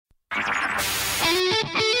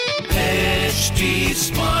HT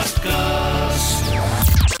Smartcast.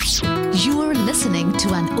 You are listening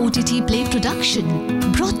to an OTT Play production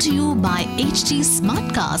brought to you by HT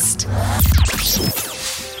Smartcast.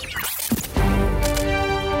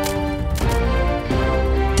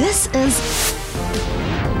 This is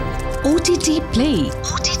OTT Play.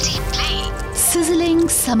 OTT Play. Sizzling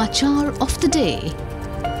Samachar of the Day.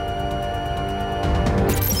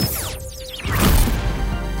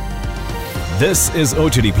 This is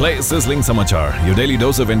OTT Play Sizzling Samachar, your daily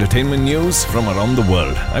dose of entertainment news from around the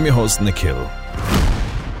world. I'm your host, Nikhil.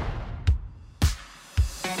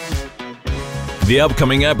 The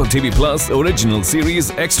upcoming Apple TV Plus original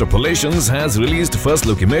series Extrapolations has released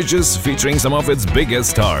first-look images featuring some of its biggest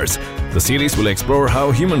stars. The series will explore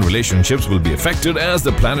how human relationships will be affected as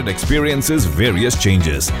the planet experiences various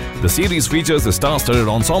changes. The series features a star-studded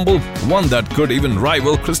ensemble, one that could even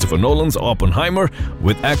rival Christopher Nolan's Oppenheimer,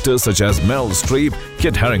 with actors such as Meryl Streep,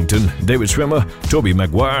 Kit Harington, David Schwimmer, Tobey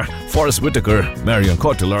Maguire, Forrest Whitaker, Marion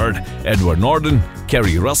Cotillard, Edward Norton,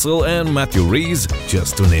 Kerry Russell and Matthew Rhys,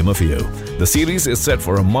 just to name a few. The series is set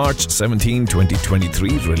for a March 17,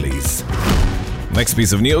 2023 release. Next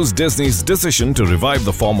piece of news, Disney's decision to revive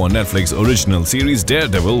the former Netflix original series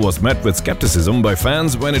Daredevil was met with skepticism by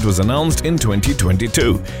fans when it was announced in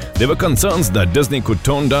 2022. There were concerns that Disney could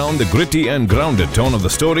tone down the gritty and grounded tone of the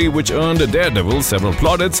story, which earned Daredevil several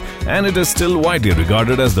plaudits, and it is still widely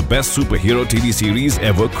regarded as the best superhero TV series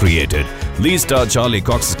ever created. Lead star Charlie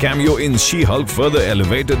Cox's cameo in She-Hulk further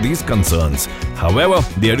elevated these concerns. However,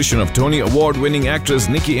 the addition of Tony Award-winning actress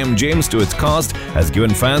Nikki M to its cast has given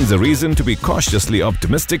fans a reason to be cautiously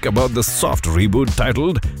optimistic about the soft reboot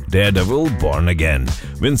titled Daredevil Born Again.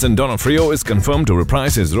 Vincent D'Onofrio is confirmed to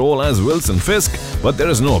reprise his role as Wilson Fisk, but there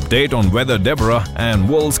is no update on whether Deborah and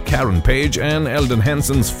Woll's Karen Page and Elden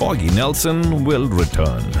Henson's Foggy Nelson will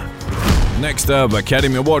return. Next up,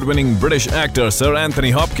 Academy Award-winning British actor Sir Anthony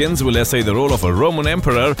Hopkins will essay the role of a Roman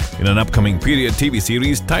emperor in an upcoming period TV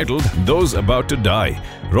series titled Those About to Die.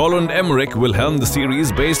 Roland Emmerich will helm the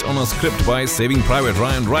series based on a script by Saving Private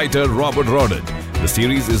Ryan writer Robert Roddick. The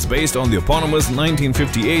series is based on the eponymous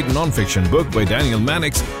 1958 non-fiction book by Daniel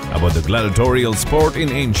Mannix about the gladiatorial sport in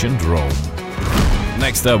ancient Rome.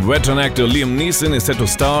 Next up, veteran actor Liam Neeson is set to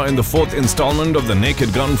star in the fourth installment of the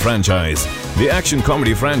Naked Gun franchise. The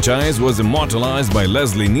action-comedy franchise was immortalized by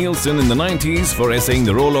Leslie Nielsen in the 90s for essaying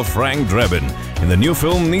the role of Frank Drebin. In the new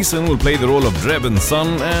film, Neeson will play the role of Drebin's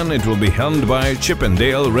son, and it will be helmed by Chip and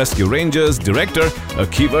Dale Rescue Rangers director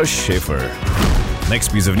Akiva Schaffer.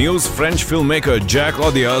 Next piece of news, French filmmaker Jacques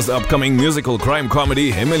Audiard's upcoming musical crime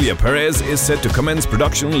comedy Emilia Perez is set to commence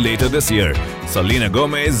production later this year. Selena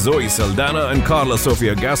Gomez, Zoe Saldana and Carla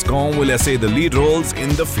Sofia Gascon will essay the lead roles in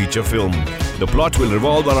the feature film. The plot will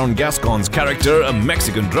revolve around Gascon's character, a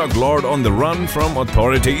Mexican drug lord on the run from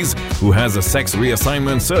authorities who has a sex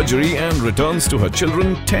reassignment surgery and returns to her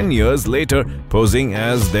children 10 years later, posing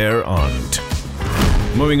as their aunt.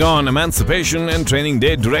 Moving on, Emancipation and Training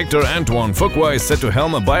Day director Antoine Fuqua is set to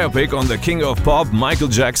helm a biopic on the king of pop, Michael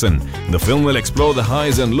Jackson. The film will explore the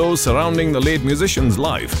highs and lows surrounding the late musician's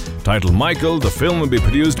life. Titled Michael, the film will be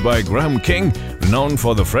produced by Graham King, renowned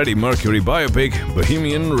for the Freddie Mercury biopic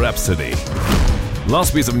Bohemian Rhapsody.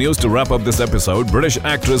 Last piece of news to wrap up this episode, British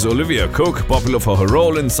actress Olivia Cooke, popular for her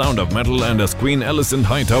role in Sound of Metal and as Queen Alicent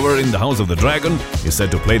Hightower in The House of the Dragon, is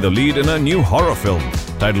set to play the lead in a new horror film.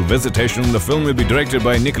 Titled Visitation, the film will be directed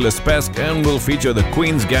by Nicholas Pesk and will feature the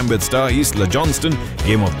Queen's Gambit star Isla Johnston,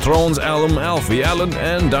 Game of Thrones alum Alfie Allen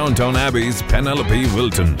and Downton Abbey's Penelope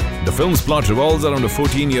Wilton. The film's plot revolves around a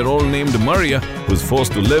 14-year-old named Maria who's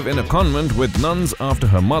forced to live in a convent with nuns after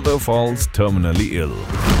her mother falls terminally ill.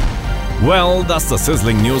 Well, that's the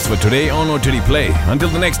sizzling news for today on OTT Play. Until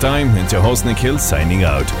the next time, it's your host Nikhil signing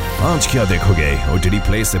out. Aaj kya dekhoge? OTT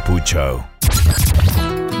Play se poocho.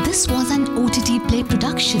 This was an OTT Play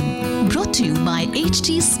production brought to you by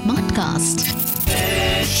HT Smartcast.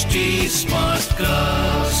 HT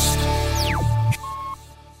Smartcast.